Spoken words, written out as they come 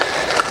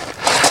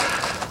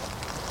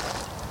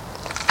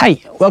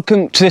Hey,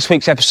 welcome to this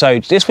week's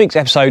episode. This week's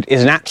episode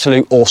is an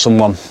absolute awesome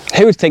one.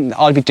 Who would think that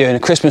I'd be doing a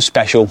Christmas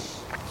special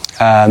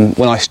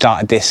when I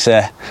started this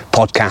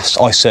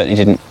podcast? I certainly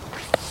didn't.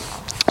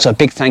 So a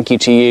big thank you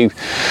to you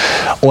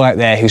all out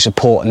there who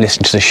support and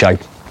listen to the show.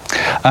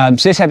 So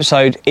this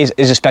episode is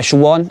a special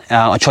one.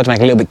 I tried to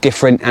make it a little bit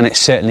different, and it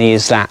certainly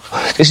is that.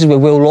 This is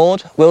with Will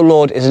Lord. Will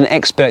Lord is an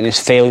expert in his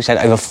field. He's had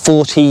over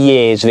 40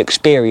 years of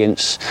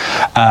experience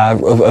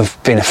of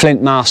being a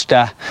flint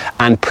master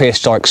and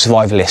prehistoric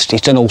survivalist.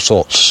 He's done all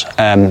sorts.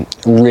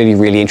 Really,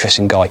 really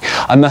interesting guy.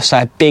 I must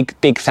say a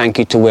big thank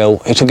you to Will,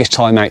 who took his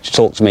time out to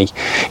talk to me.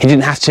 He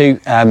didn't have to.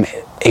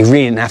 He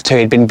really didn't have to.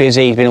 He'd been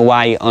busy. He'd been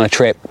away on a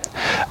trip.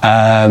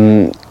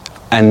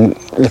 And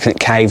looking at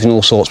caves and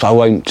all sorts, but I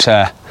won't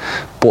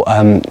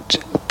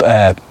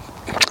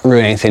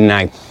ruin anything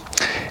now.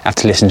 Have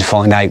to listen to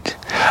find out.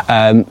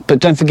 But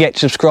don't forget to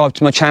subscribe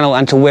to my channel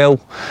and to Will.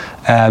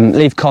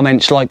 Leave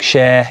comments, like,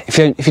 share. If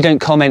you don't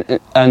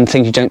comment on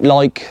things you don't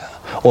like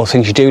or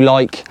things you do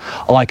like,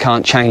 I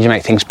can't change and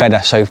make things better.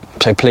 So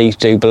please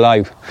do below,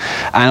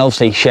 and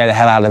obviously share the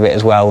hell out of it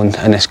as well, and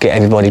let's get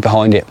everybody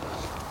behind it.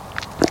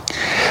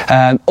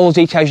 All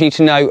the details you need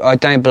to know are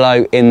down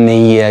below in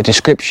the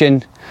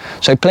description.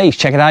 So please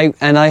check it out,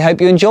 and I hope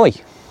you enjoy.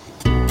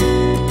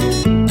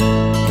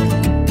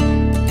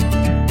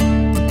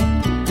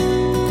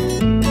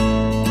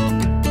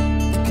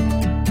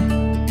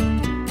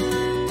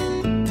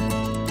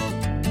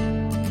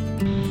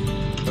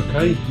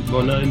 Okay,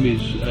 my name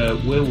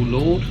is Will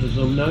Lord, as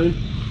I'm known,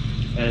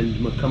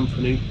 and my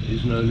company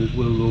is known as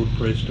Will Lord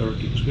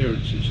Prehistoric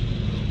Experiences,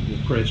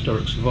 or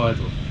Prehistoric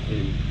Survival.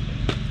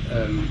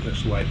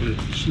 That's the way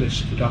it's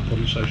listed up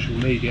on social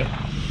media.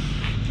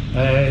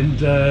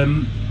 And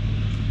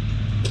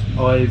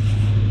I've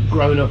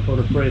grown up on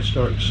a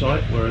prehistoric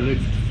site where I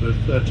lived for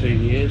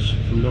 13 years,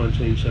 from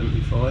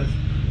 1975.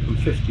 I'm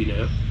 50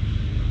 now,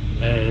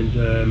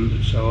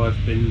 and so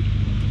I've been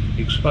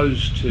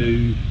exposed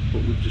to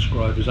what we'd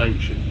describe as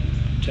ancient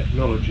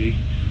technology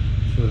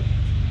for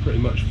pretty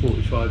much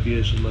 45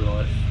 years of my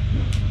life.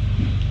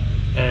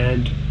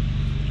 And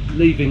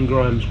leaving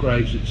Grimes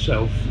Graves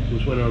itself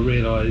was when I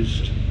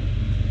realised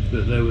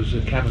that there was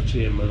a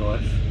cavity in my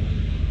life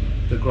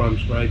that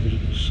Grimes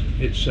Graves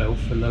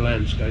itself and the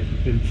landscape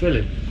had been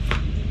filling.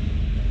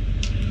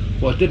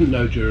 What I didn't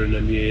know during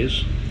them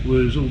years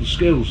was all the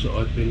skills that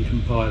I'd been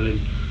compiling.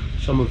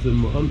 Some of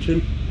them were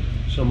hunting,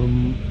 some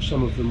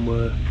of them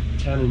were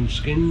tanning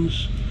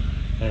skins,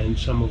 and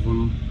some of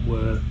them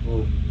were,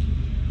 well,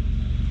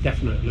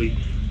 definitely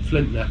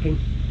flint knapping,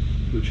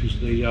 which is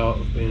the art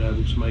of being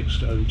able to make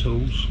stone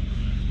tools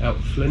out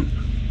of flint.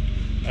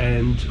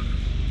 And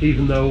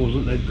even though I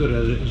wasn't that good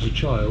at it as a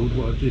child,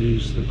 what I did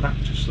is the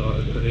practice that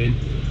I put in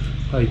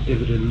paid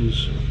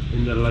dividends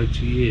in the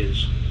later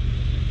years.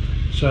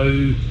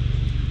 So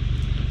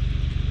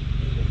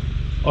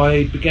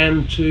I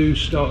began to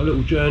start a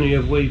little journey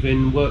of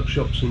weaving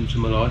workshops into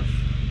my life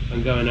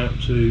and going out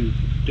to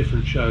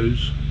different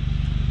shows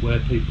where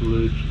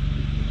people had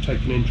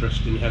taken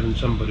interest in having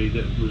somebody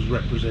that was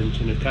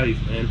representing a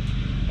caveman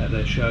at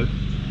their show.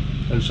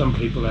 And some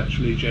people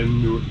actually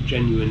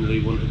genuinely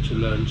wanted to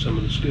learn some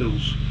of the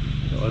skills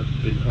that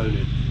I'd been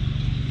honing.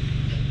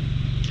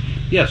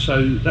 Yeah,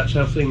 so that's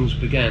how things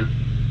began.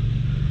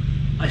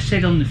 I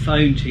said on the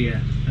phone to you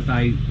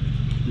about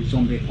the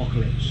zombie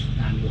apocalypse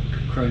and what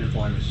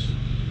coronavirus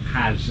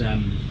has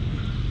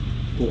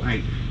brought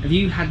out. Have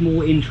you had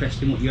more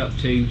interest in what you're up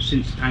to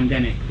since the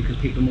pandemic because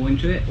people are more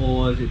into it,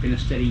 or has it been a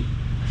steady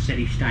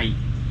state?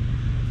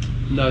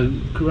 No,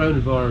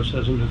 coronavirus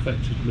hasn't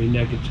affected me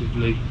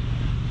negatively.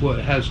 What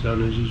it has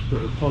done is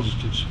put a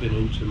positive spin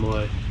into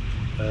my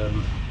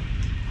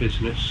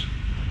business,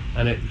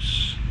 and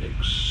it's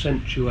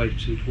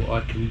accentuated what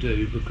I can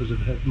do because I've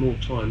had more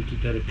time to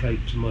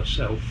dedicate to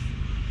myself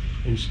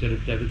instead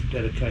of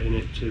dedicating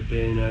it to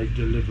being a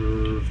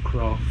deliverer of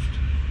craft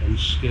and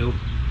skill.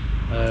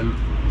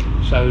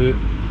 So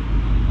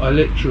I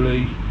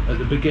literally, at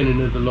the beginning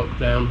of the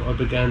lockdown, I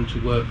began to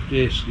work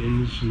deer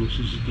skins, and this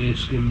is a deer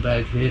skin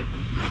bag here.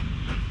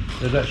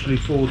 There's actually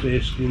 4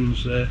 deer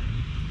skins there.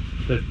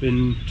 They've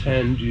been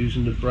tanned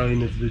using the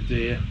brain of the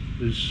deer.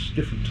 There's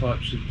different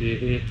types of deer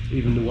here.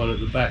 Even the one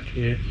at the back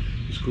here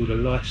is called a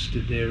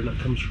Leicester deer, and that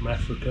comes from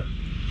Africa.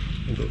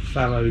 I've got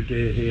fallow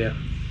deer here,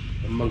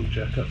 a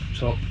muntjac up the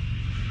top.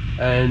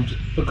 And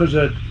because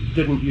I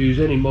didn't use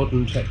any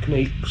modern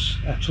techniques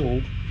at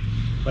all,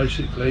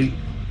 basically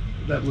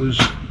that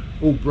was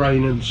all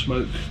brain and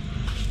smoke,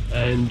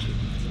 and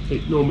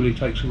it normally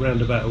takes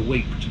around about a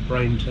week to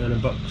brain turn a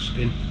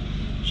buckskin.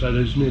 So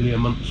there's nearly a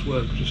month's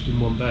work just in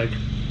one bag.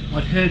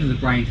 I'd heard of the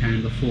brain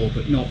tanning before,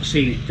 but not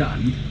seen it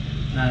done.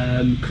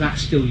 Because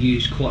that's still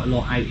used quite a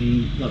lot out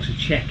in lots of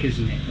Czech,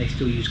 isn't it? They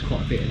still use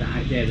quite a bit of that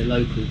out there, the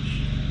locals.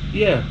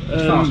 Yeah.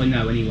 As far as I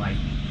know, anyway.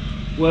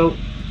 Well,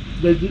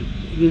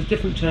 there's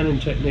different tanning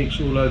techniques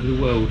all over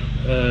the world.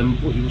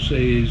 What you'll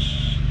see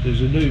is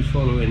there's a new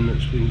following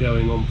that's been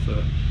going on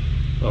for,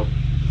 well,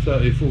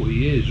 30 or 40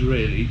 years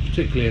really,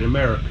 particularly in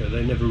America.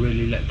 They never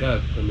really let go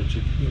of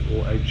primitive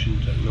or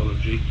ancient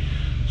technology.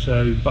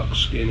 So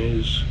buckskin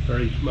is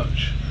very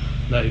much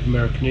Native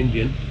American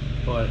Indian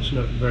by its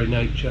very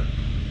nature,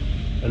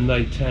 and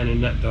they tan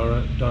in that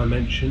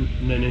dimension.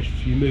 And then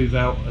if you move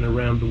out and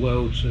around the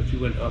world, so if you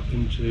went up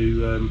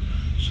into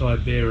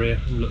Siberia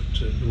and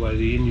looked at the way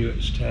the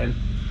Inuits tan,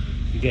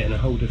 you're getting a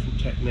whole different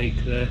technique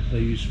there. They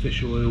use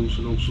fish oils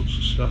and all sorts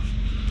of stuff.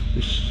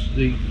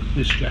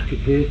 This jacket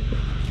here,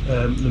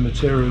 the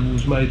material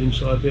was made in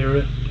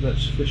Siberia.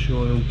 That's fish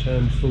oil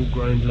tanned full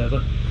grained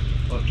leather.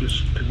 I've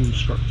just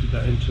constructed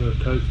that into a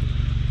coat.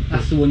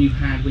 That's the one you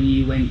had when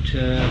you went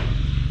to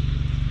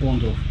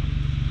Wandorf.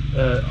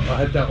 I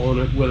had that on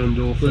at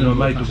Willendorf, and I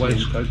made the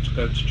waistcoat to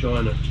go to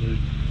China to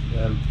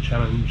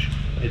challenge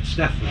Ed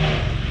Stafford.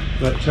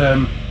 But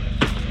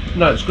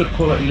no, it's good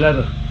quality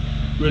leather,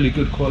 really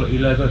good quality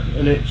leather,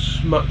 and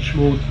it's much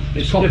more.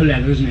 It's proper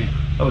leather, isn't it?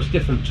 Oh, it's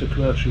different to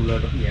commercial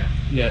leather. Yeah.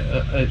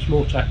 Yeah, it's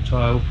more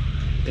tactile.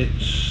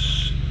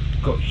 It's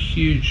got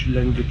huge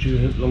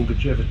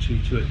longevity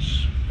to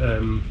its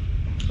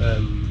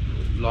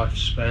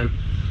lifespan.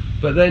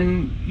 But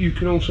then you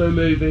can also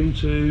move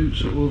into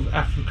sort of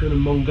African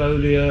and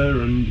Mongolia,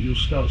 and you'll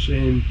start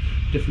seeing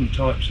different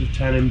types of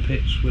tanning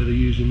pits where they're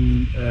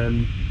using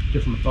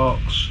different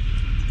barks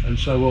and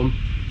so on.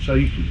 So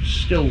you can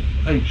still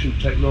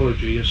ancient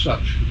technology as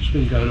such. It's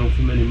been going on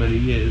for many, many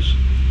years.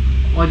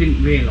 I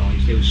didn't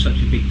realise there was such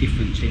a big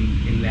difference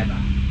in leather,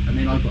 and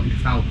then I got into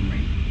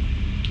falconry,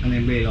 and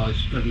then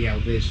realised, bloody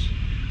hell,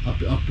 I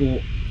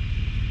bought,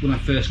 when I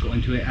first got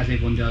into it, as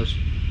everyone does,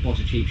 bought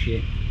a cheap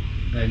shit,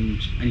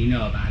 and you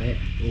know about it,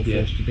 all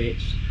forced to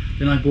bits.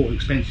 Then I bought an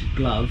expensive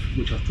glove,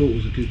 which I thought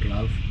was a good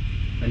glove,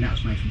 and that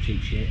was made from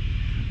cheap shit.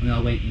 And then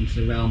I went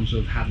into the realms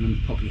of having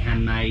them properly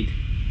handmade,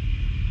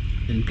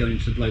 and going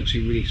into the blokes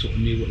who really sort of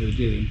knew what they were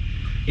doing.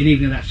 And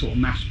even though that's sort of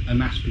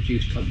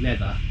mass-produced type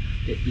leather,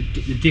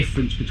 the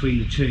difference between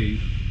the two,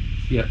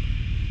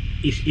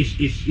 is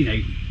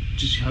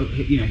just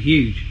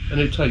huge. And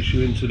it takes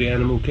you into the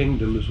animal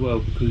kingdom as well,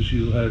 because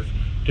you have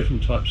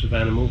different types of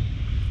animal,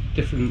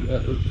 different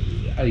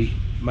a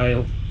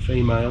male,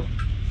 female.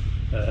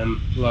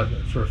 Like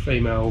for a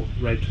male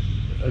red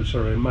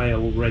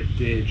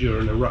deer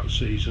during a rut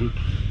season,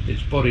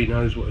 its body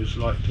knows what it's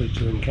likely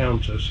to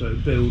encounter, so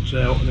it builds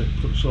out and it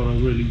puts on a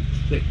really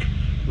thick,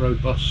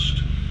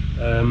 robust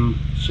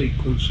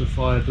sequence of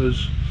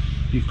fibres.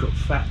 You've got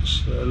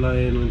fats that are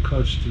laying in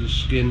close to the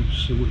skin,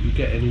 so what you're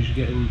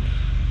getting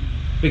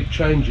big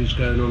changes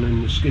going on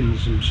in the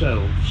skins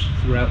themselves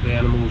throughout the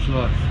animal's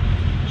life.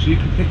 So you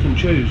can pick and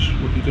choose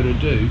what you're going to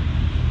do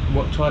and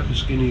what type of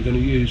skin you're going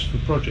to use for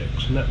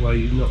projects, and that way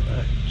you're not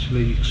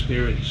actually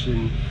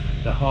experiencing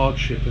the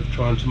hardship of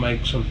trying to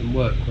make something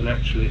work when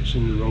actually it's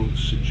in the wrong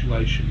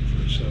situation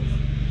for itself.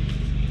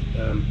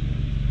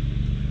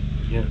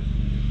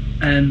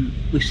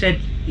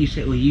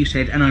 You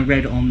said, and I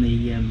read on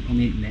the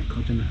internet,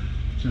 I've done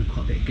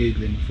quite a bit of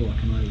googling before I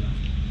come over.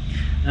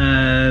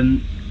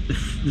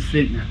 The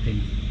flint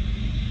knapping.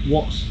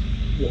 What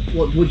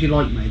would you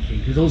like making?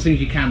 Because all the things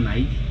you can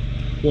make.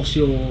 What's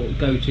your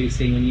go-to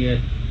thing when you're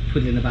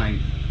twiddling about?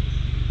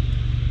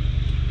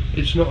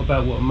 It's not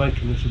about what I'm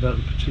making, it's about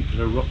the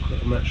particular rock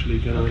that I'm actually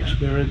going to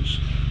experience.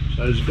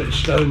 So there's a bit of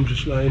stone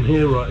just laying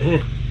here, right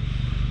here,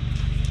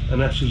 and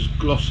that's as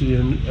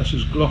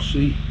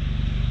glossy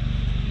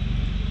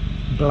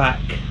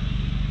black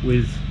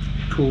with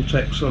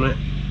cortex on it,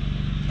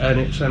 and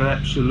it's an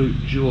absolute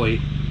joy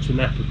to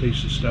nap a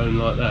piece of stone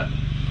like that.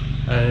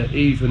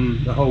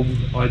 Even the whole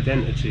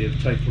identity of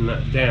taking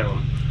that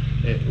down,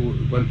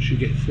 once you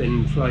get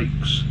thin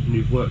flakes and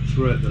you've worked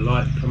through it, the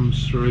light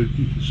comes through,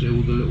 you can see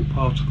all the little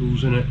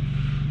particles in it,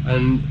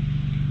 and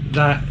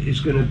that is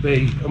going to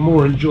be a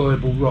more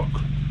enjoyable rock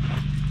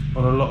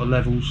on a lot of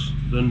levels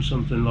than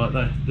something like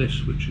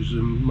this, which is a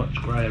much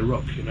greyer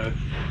rock,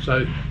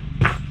 So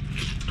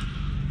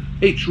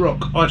each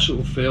rock, I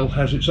sort of feel,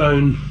 has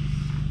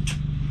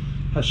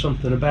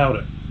something about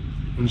it.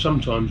 And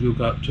sometimes you'll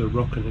go up to a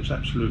rock and it's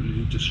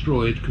absolutely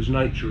destroyed because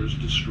nature has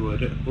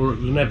destroyed it, or it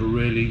never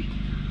really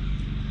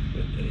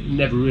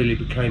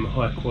became a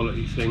high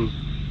quality thing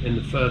in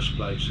the first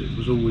place. It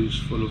was always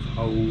full of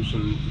holes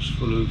and it was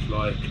full of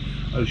like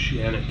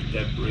oceanic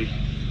debris.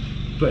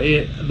 But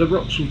the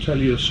rocks will tell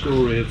you a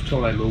story of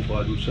time all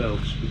by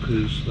themselves,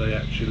 because they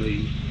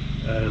actually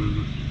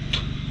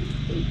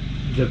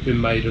they've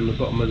been made on the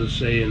bottom of the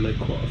sea, and they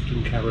quite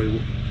often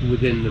carry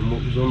within them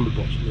what was on the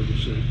bottom of the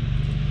sea.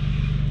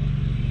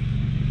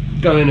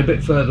 Going a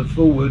bit further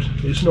forward,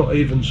 it's not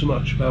even so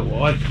much about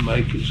what I can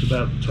make, it's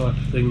about the type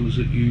of things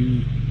that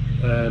you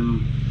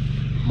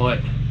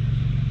might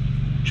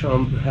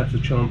have the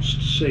chance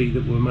to see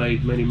that were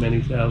made many,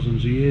 many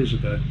thousands of years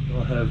ago.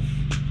 I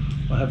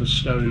have a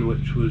stone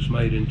which was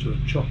made into a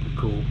chopper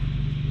core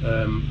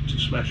to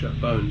smash up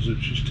bones,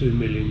 which is 2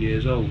 million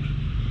years old.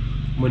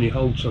 When you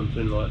hold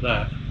something like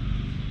that,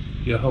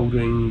 you're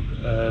holding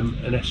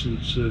an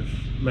essence of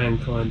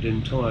mankind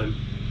in time,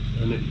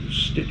 and it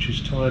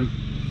stitches time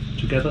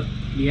together.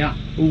 Yeah.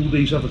 All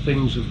these other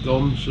things have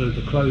gone, so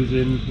the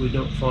clothing we're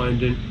not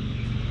finding,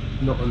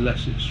 not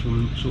unless it's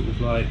from sort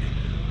of like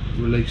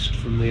released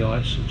from the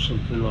ice or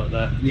something like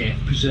that. Yeah,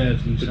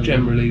 preserved in But some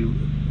generally,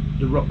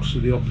 the rocks are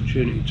the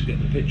opportunity to get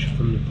the picture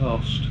from the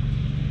past.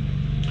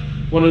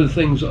 One of the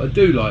things that I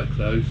do like,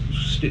 though,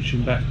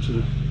 stitching back to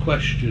the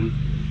question,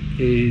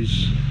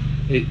 is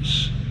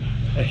it's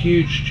a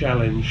huge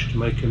challenge to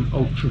make an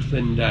ultra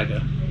thin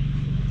dagger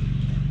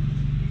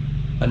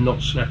and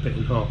not snap it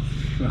in half,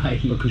 right.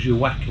 because you're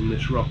whacking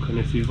this rock, and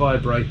if you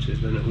vibrate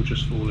it, then it will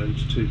just fall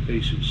into two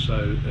pieces.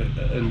 So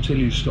until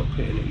you stop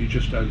hitting it, you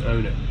just don't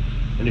own it.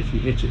 And if you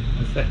hit it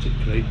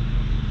pathetically,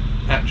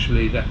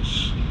 actually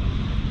that's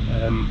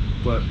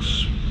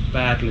works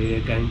badly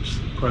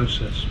against the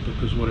process,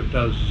 because what it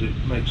does is it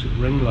makes it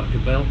ring like a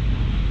bell.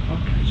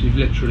 Okay. So you've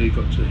literally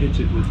got to hit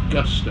it with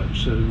gusto,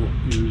 so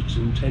what you was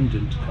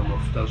intending to come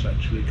off does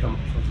actually come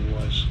off,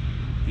 otherwise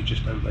you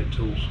just don't make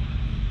tools.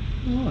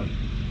 Right.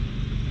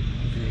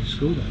 Okay,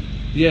 school then.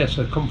 Yeah,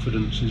 so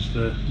confidence is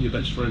your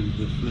best friend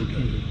with flint.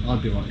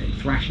 I'd be right there.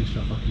 Thrashing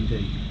stuff I can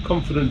do.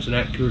 Confidence and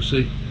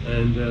accuracy,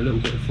 and a little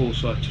bit of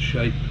foresight to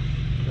shape,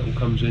 that all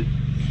comes in.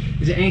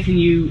 Is there anything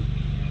you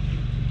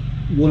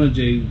want to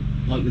do,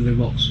 like with the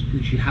rocks,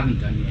 which you haven't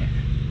done yet?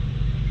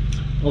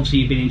 Obviously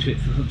you've been into it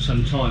for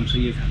some time, so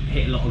you've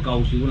hit a lot of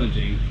goals you want to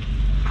do,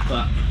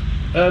 but...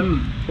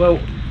 Well,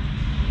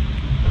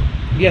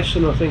 yes,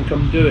 and I think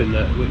I'm doing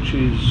that, which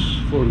is,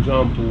 for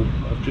example,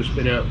 I've just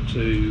been out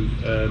to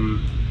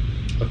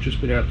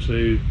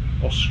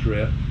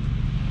Austria,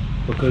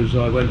 because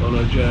I went on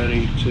a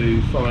journey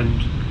to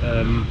find.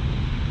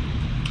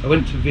 I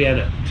went to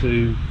Vienna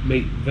to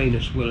meet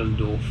Venus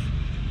Willendorf.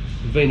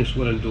 Venus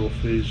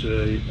Willendorf is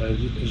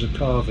a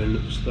carving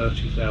that was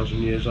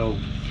 30,000 years old.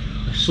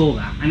 I saw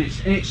that, and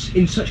it's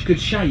in such good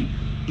shape.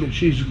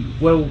 She's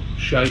well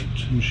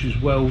shaped and she's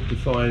well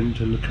defined,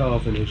 and the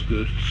carving is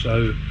good.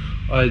 So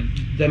I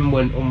then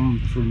went on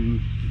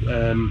from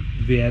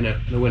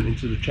Vienna, and I went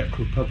into the Czech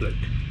Republic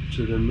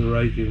to the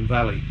Moravian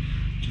Valley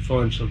to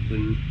find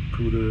something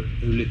called a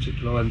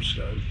oolitic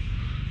limestone,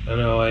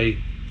 and I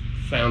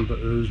found that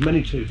there was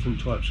many different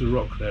types of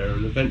rock there,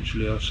 and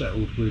eventually I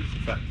settled with the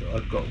fact that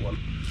I'd got one.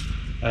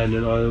 And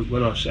then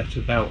when I set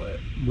about it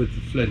with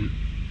the flint,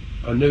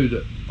 I knew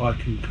that I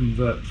can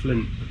convert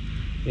flint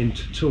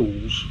into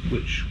tools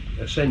which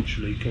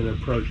essentially can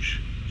approach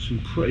some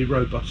pretty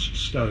robust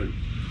stone.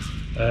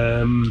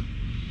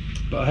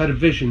 But I had a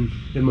vision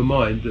in my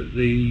mind that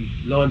the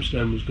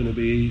limestone was going to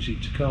be easy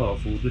to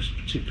carve, or this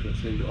particular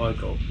thing that I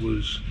got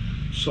was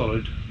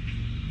solid.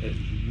 It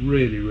was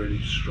really,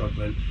 really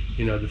struggling.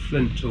 You know, the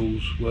flint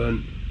tools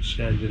weren't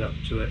standing up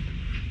to it,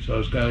 so I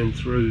was going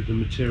through the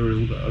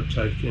material that I'd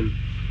taken,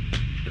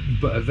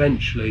 but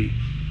eventually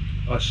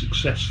I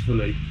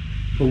successfully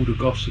pulled a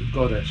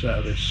goddess out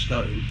of this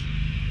stone.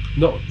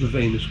 Not the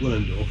Venus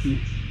Willendorf,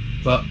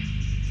 but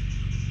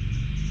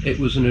it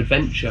was an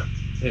adventure.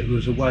 It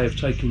was a way of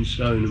taking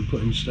stone and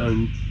putting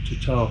stone to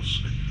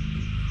task.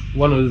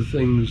 One of the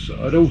things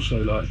I'd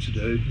also like to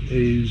do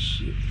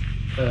is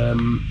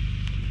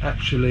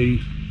actually,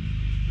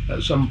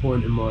 at some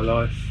point in my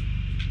life,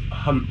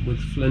 hunt with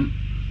flint.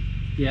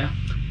 Yeah.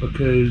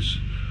 Because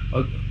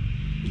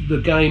the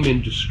game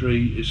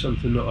industry is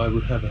something that I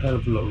would have a hell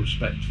of a lot of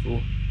respect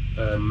for.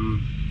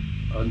 I'm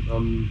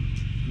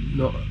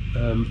not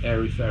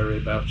airy-fairy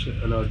about it,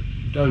 and I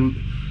don't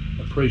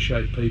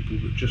appreciate people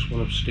that just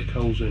want to stick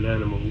holes in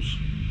animals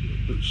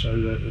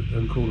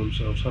and call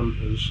themselves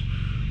hunters.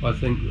 I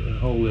think that the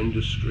whole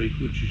industry,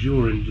 which is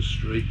your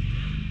industry,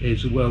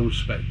 is a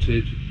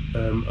well-respected,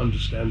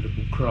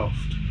 understandable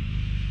craft,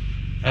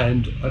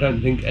 and I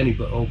don't think any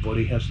but old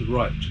body has the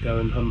right to go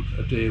and hunt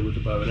a deer with a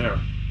bow and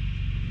arrow,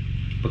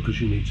 because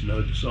you need to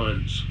know the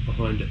science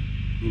behind it.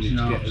 You need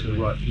to get at the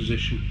right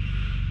position.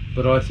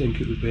 But I think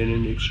it would be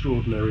an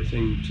extraordinary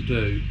thing to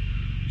do,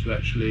 to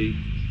actually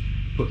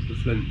put the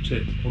flint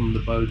tip on the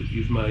bow that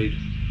you've made,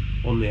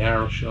 on the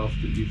arrow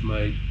shaft that you've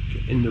made,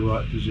 get in the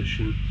right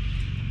position,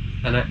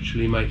 and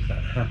actually make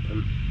that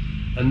happen,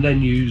 and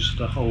then use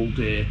the whole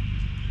deer,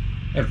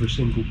 every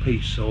single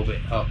piece of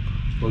it up.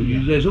 Well,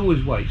 there's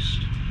always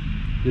waste.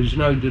 There's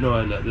no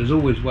denying that. There's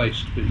always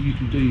waste, but you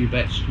can do your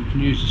best. You can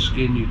use the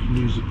skin, you can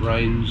use the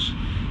brains,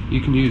 you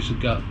can use the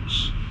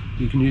guts,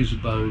 you can use the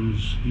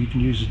bones, you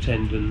can use the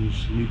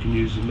tendons, and you can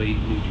use the meat,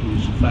 and you can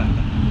use the fat.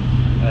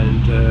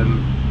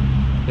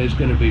 And there's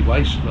going to be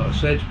waste, like I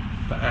said,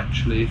 but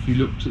actually if you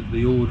looked at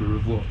the order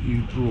of what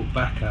you brought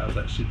back out of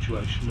that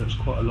situation, that's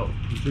quite a lot of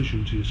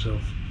provision to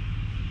yourself.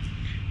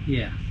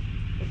 Yeah.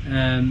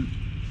 I'm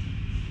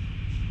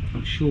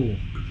sure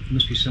there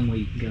must be somewhere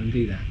you can go and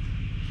do that.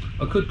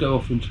 I could go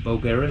off into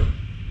Bulgaria.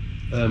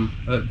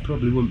 It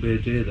probably wouldn't be a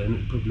deer then,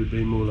 it'd probably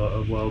be more like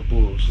a wild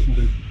boar or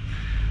something.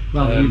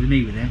 Rather you than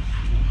me with them.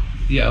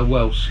 Yeah,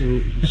 well,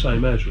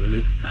 same as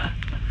really.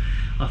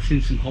 I've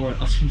seen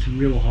some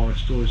real horror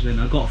stories then.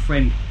 I've got a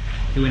friend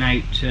who went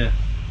out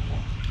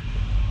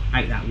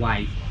that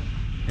way,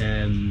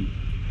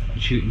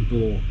 shooting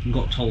boar, and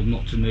got told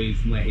not to move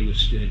from where he was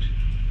stood,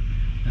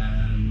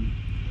 and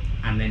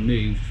then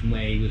moved from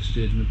where he was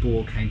stood, and the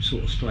boar came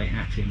sort of straight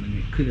at him, and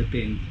it could have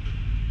been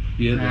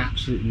an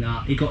absolute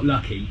nut. He got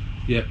lucky,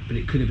 Yeah. But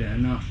it could have been a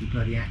nasty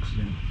bloody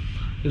accident.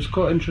 It's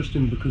quite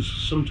interesting because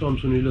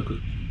sometimes when you look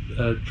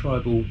at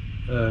tribal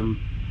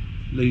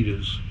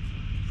leaders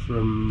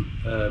from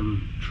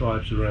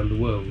tribes around the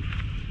world,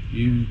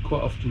 you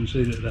quite often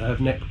see that they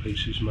have neck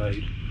pieces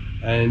made,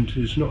 and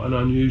it's not an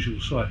unusual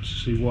sight to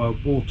see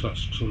wild boar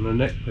tusks on a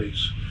neck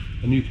piece,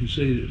 and you can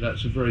see that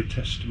that's a very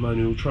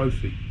testimonial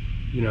trophy.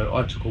 You know,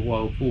 I took a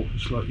wild boar.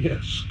 It's like,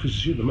 yes,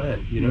 because you're the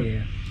man, you know.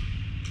 Yeah.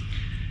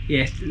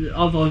 Yes,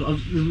 I've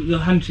the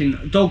hunting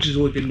dogs has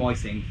always been my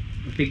thing.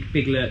 A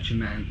big lurcher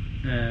man,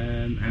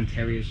 and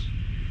terriers,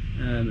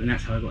 and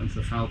that's how I got into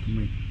the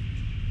falconry.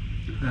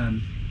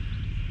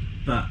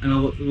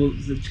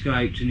 To go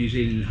out to New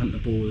Zealand and hunt the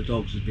boar with the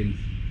dogs has been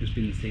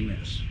the thing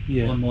that's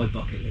on my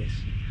bucket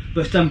list.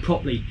 But it's done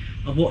properly.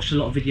 I've watched a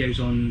lot of videos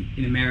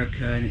in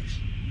America, and it's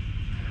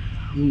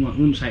I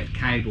wouldn't say it's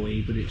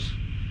cowboy, but it's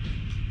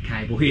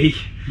cowboy.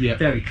 Yeah.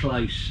 Very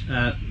close.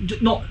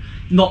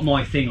 Not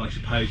my thing, I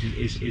suppose,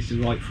 is the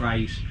right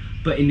phrase.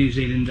 But in New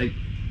Zealand,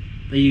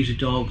 they use a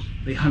dog.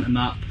 They hunt them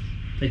up.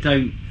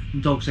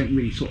 Dogs don't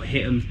really sort of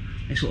hit them.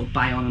 They sort of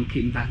bay on them,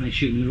 keep them back, and they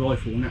shoot them with a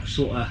rifle, and that's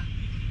sort of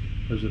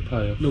as a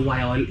payoff. The way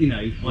I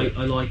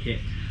like it.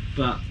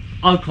 But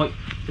I'm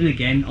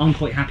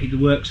quite happy to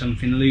work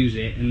something, lose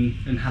it,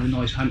 and have a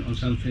nice hunt on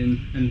something,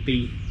 and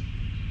be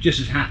just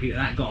as happy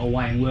that got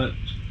away and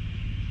worked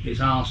its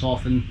arse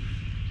off and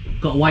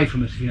got away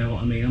from us, if you know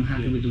what I mean. I'm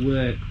happy with the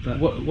work. But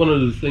one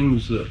of the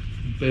things that,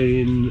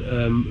 being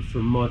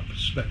from my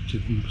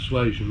perspective and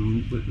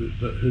persuasion,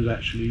 that has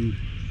actually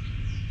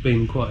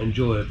been quite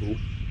enjoyable,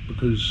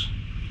 because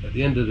at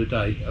the end of the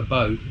day, a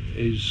bow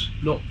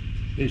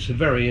it's a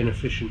very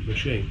inefficient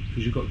machine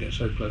because you've got to get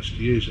so close to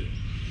use it.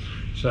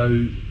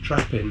 So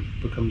trapping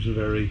becomes a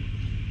very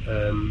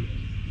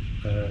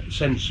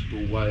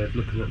sensible way of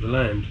looking at the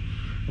land.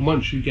 And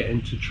once you get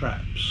into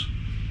traps,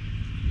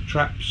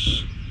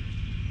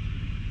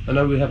 I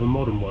know we have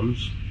modern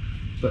ones,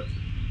 but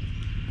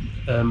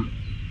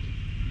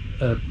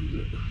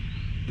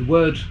the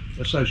word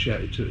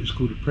associated to it is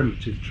called a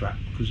primitive trap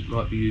because it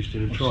might be used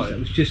in a tribe. That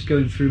was just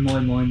going through my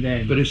mind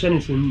then. But it's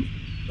anything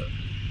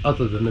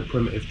other than a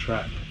primitive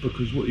trap,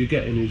 because what you're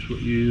getting is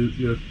what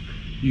you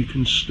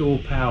can store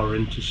power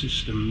into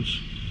systems,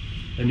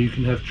 and you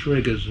can have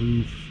triggers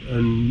and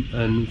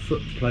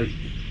foot plate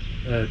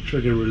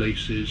trigger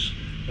releases,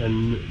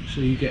 and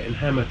so you're getting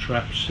hammer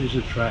traps,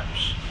 scissor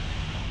traps,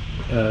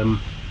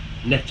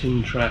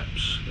 netting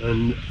traps,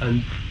 and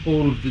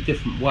all of the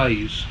different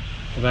ways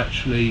of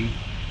actually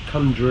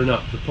conjuring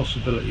up the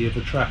possibility of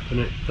a trap, and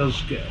it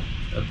does get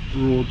a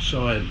broad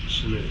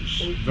science, and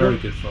it's very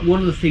good fun. One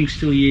of the things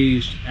still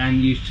used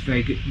to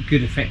very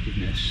good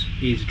effectiveness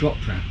is a drop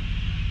trap.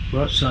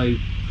 Right. So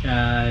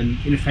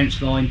in a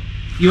fence line,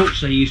 you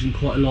also use them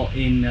quite a lot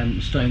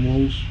in stone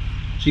walls.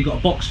 So you've got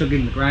a box dug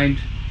in the ground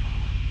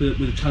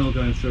with a tunnel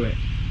going through it,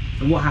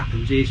 and what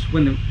happens is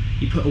when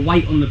you put a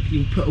weight on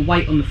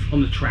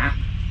the trap,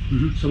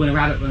 so when a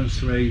rabbit runs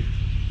through,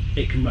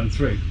 it can run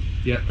through.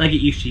 Yeah. They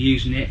get used to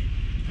using it,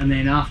 and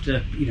then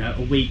after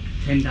a week,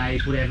 10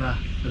 days, whatever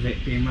of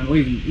it being run, or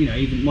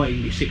even might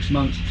even be 6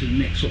 months to the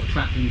next sort of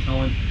trapping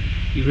time,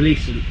 you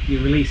release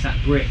that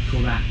brick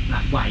or that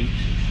weight,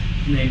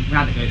 and then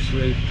rabbit goes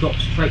through,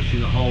 drops straight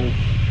through the hole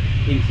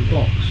into the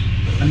box,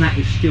 and that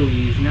is still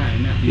used now.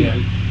 And that,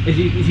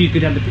 if you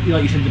could have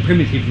like you said, the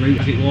primitive route,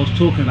 as it was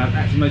talking about,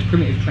 that's the most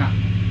primitive trap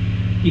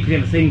you could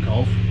ever think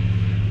of,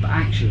 but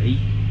actually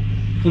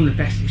it's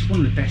one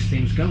of the best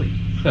things going.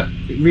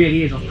 It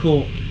really is. I've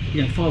caught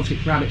 5 or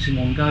 6 rabbits in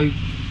one go.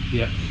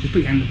 Yeah. Just put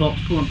your hand in the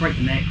box, pull on, break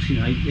the necks.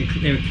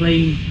 They're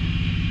clean.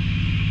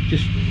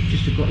 Just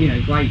great.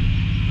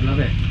 I love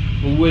it.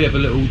 Well, we have a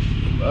little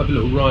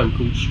rhyme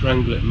called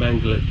strangle it,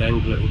 mangle it,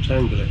 dangle it, or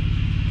tangle it,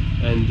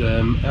 and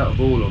out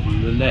of all of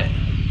them, the net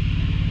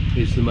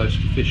is the most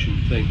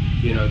efficient thing.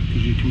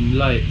 Because you can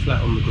lay it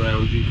flat on the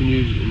ground, you can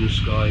use it in the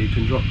sky, you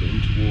can drop it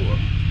into water,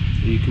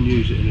 you can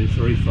use it in a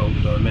threefold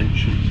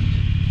dimension.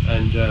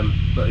 And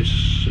but it's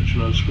such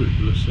an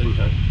unscrupulous thing,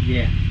 huh?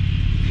 Yeah.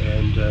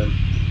 And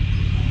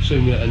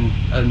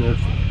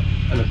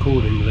and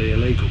accordingly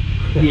illegal.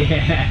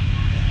 Yeah.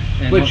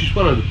 Which is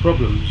one of the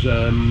problems.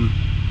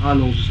 Our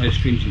laws are so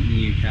stringent in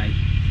the UK.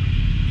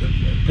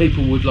 Some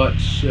people would like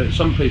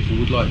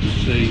to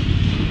see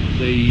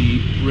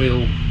the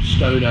real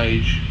Stone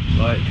Age,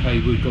 like, hey,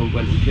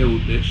 went and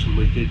killed this and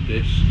we did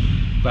this,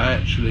 but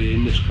actually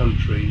in this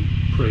country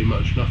pretty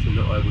much nothing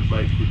that I would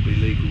make would be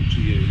legal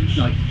to use.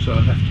 No. So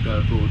I'd have to go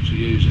abroad to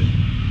use it.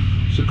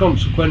 So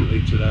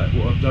consequently to that,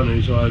 what I've done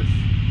is I've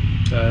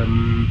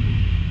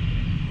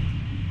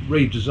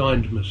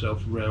redesigned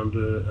myself around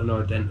an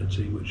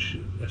identity which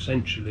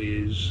essentially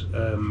is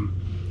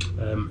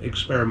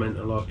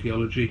experimental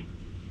archaeology.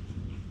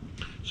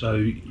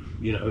 So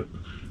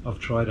I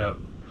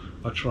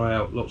try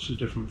out lots of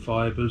different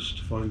fibres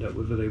to find out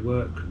whether they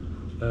work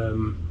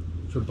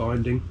for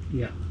binding.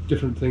 Yeah.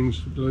 Different things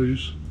for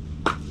glues.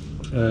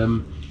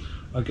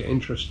 I get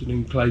interested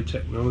in clay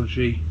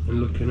technology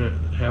and looking at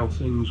how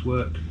things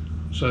work.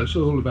 So it's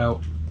all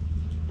about,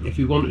 if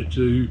you wanted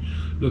to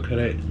look at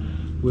it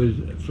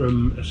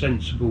from a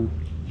sensible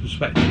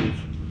perspective.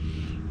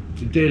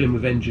 You're dealing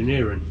with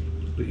engineering,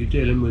 but you're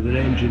dealing with an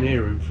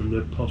engineering from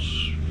the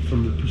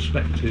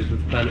perspective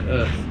of planet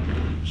Earth.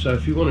 So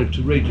if you wanted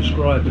to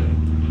re-describe it,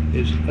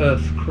 it's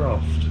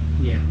Earthcraft.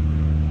 Yeah,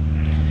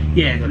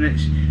 and I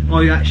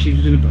was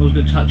going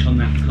to touch on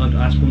that because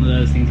that's one of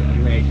those things that I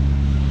read,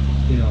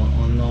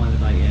 online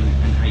about you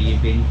and how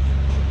you've been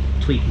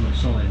tweaking the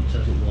science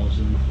as it was,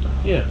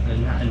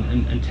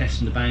 and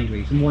testing the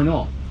boundaries, and why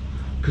not?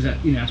 Because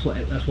that's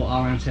what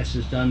our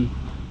ancestors done,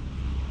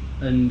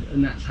 and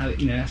that's how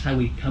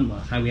we come,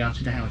 that's how we are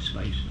today, I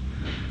suppose.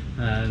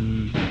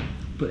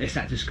 But it's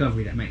that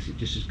discovery that makes it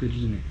just as good,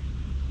 isn't it?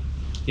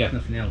 Yeah.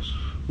 Nothing else.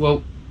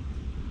 Well,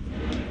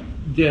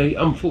 the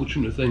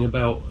unfortunate thing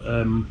about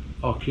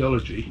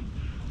archaeology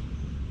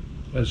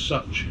as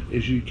such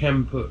is you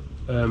can put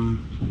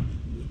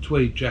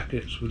tweed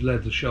jackets with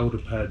leather shoulder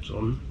pads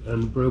on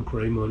and brill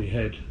cream on your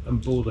head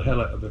and bore the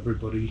hell out of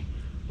everybody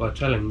by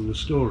telling them the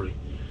story.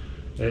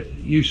 It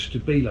used to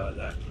be like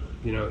that.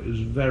 It was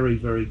very,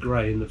 very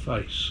grey in the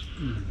face.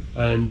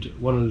 And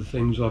one of the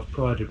things I've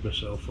prided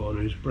myself on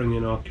is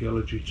bringing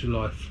archaeology to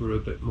life through a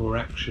bit more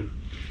action.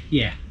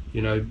 Yeah.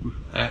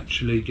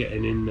 Actually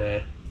getting in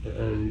there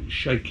and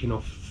shaking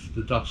off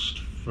the dust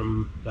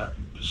from that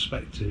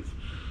perspective.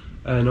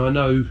 And I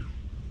know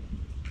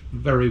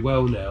very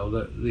well now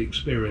that the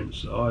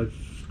experience that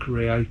I've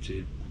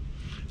created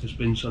has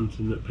been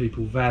something that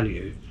people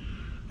value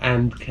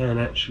and can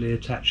actually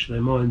attach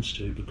their minds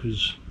to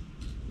because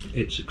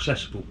it's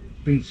accessible.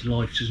 Brings to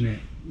life, doesn't it?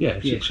 Yeah,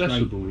 it's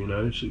accessible,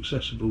 it's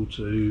accessible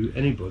to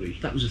anybody.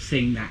 That was a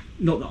thing that,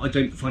 not that I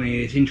don't find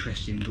any of this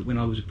interesting, but when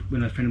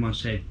a friend of mine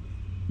said,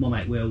 my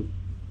mate Will,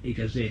 he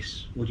does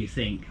this, what do you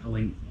think? I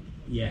went,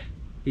 yeah,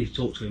 you need to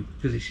talk to him,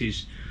 because this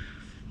is,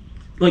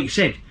 like you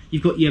said,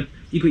 you've got your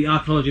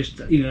archaeologist,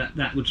 that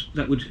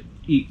would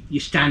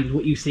your standard,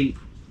 what you think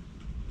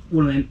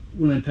one of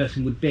them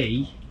person would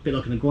be, a bit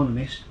like an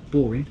agronomist,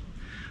 boring,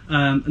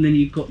 and then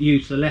you've got you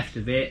to the left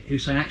of it,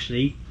 who's saying,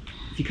 actually,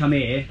 if you come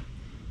here,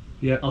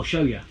 yeah, I'll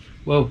show you.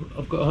 Well,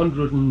 I've got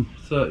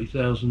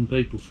 130,000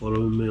 people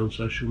following me on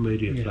social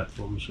media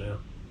platforms now.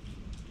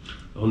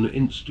 On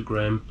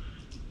Instagram,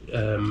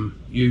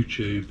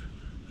 YouTube,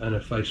 and a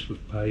Facebook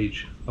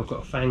page. I've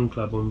got a fan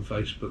club on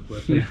Facebook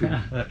where people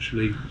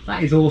actually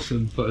that is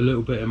awesome. Put a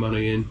little bit of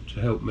money in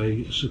to help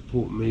me,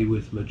 support me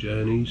with my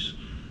journeys,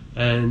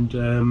 and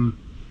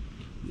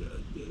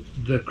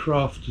the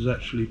craft has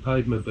actually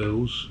paid my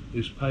bills,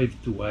 it's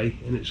paved the way,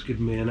 and it's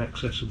given me an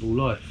accessible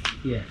life.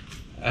 Yeah.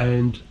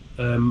 And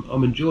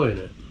I'm enjoying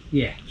it.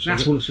 Yeah, so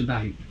that's what it's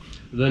about.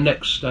 The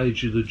next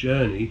stage of the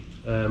journey,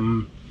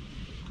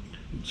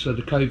 so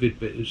the COVID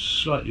bit has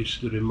slightly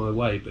stood in my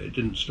way, but it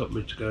didn't stop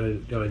me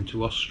to go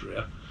into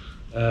Austria,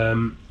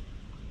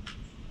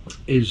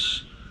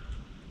 is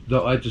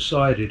that I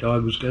decided I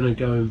was going to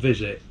go and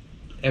visit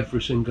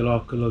every single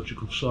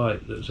archaeological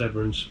site that's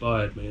ever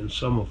inspired me, and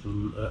some of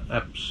them are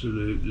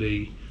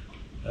absolutely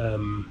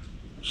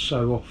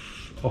so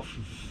off of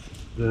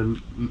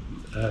the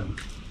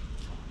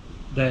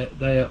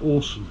they're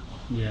awesome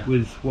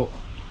with what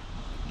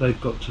they've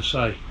got to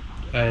say.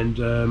 And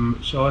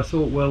so I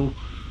thought, well,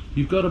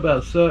 you've got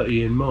about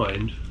 30 in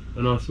mind,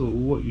 and I thought,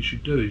 well, what you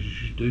should do is you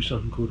should do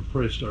something called a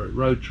prehistoric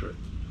road trip,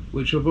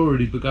 which I've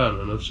already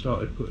begun, and I've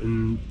started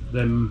putting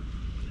them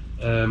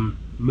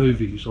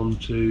movies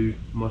onto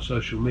my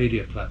social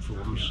media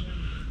platforms.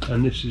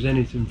 And this is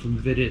anything from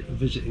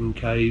visiting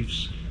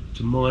caves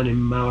to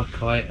mining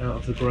malachite out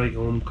of the Great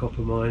Orme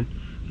copper mine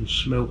and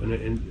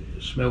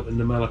smelting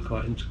the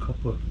malachite into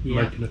copper,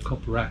 making a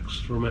copper axe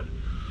from it,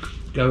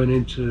 going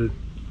into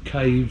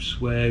caves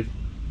where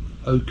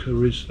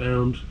ochre is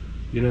found,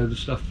 the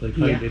stuff they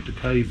painted the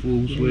cave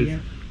walls with,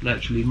 and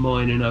actually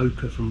mining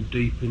ochre from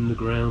deep in the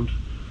ground.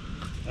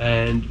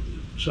 And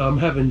so I'm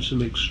having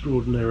some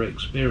extraordinary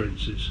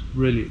experiences,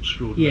 really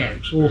extraordinary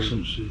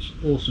experiences.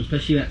 Awesome,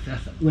 especially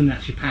when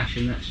that's your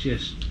passion. That's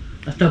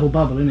double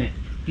bubble, isn't it?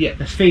 Yeah.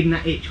 That's feeding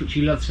that itch which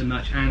you love so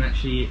much, and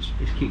actually it's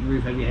keeping the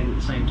roof over your head at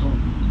the same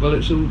time. Well,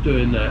 it's all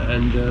doing that,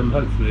 and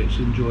hopefully it's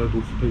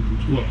enjoyable for people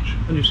to watch.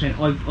 100%.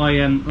 Like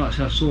I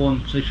said, I saw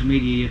on social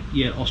media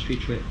your Austria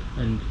trip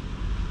and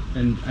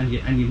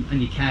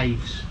your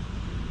caves,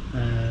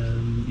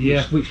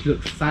 which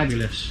looked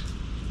fabulous.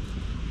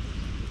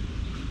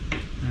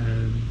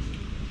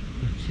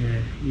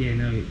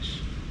 It's.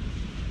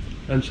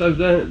 And so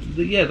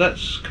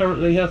that's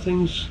currently how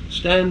things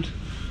stand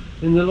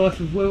in the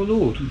life of Will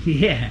Lord.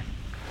 Yeah.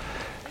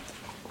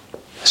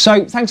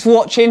 So thanks for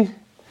watching.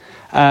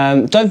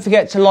 Don't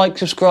forget to like,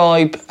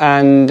 subscribe,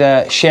 and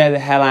share the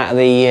hell out of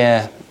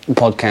the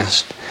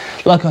podcast.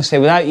 Like I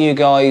said, without you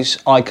guys,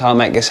 I can't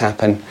make this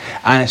happen,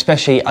 and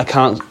especially I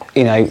can't,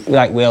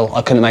 without Will,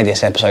 I couldn't have made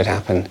this episode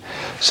happen.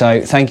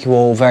 So thank you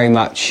all very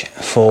much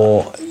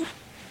for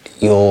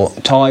your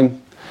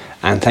time,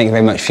 and thank you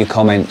very much for your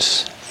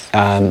comments.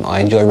 I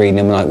enjoy reading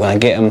them when I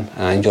get them,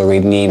 and I enjoy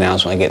reading the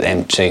emails when I get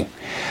them too.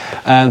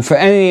 For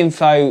any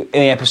info in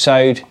the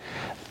episode,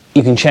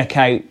 you can check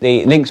out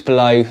the links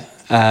below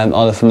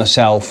either for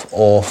myself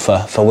or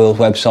for Will's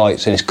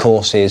websites and his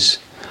courses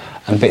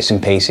and bits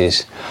and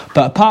pieces.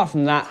 But apart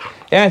from that,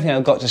 the only thing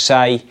I've got to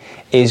say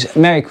is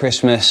Merry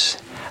Christmas,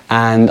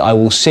 and I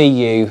will see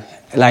you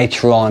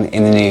later on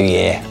in the new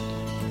year.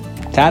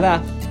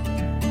 Ta-da!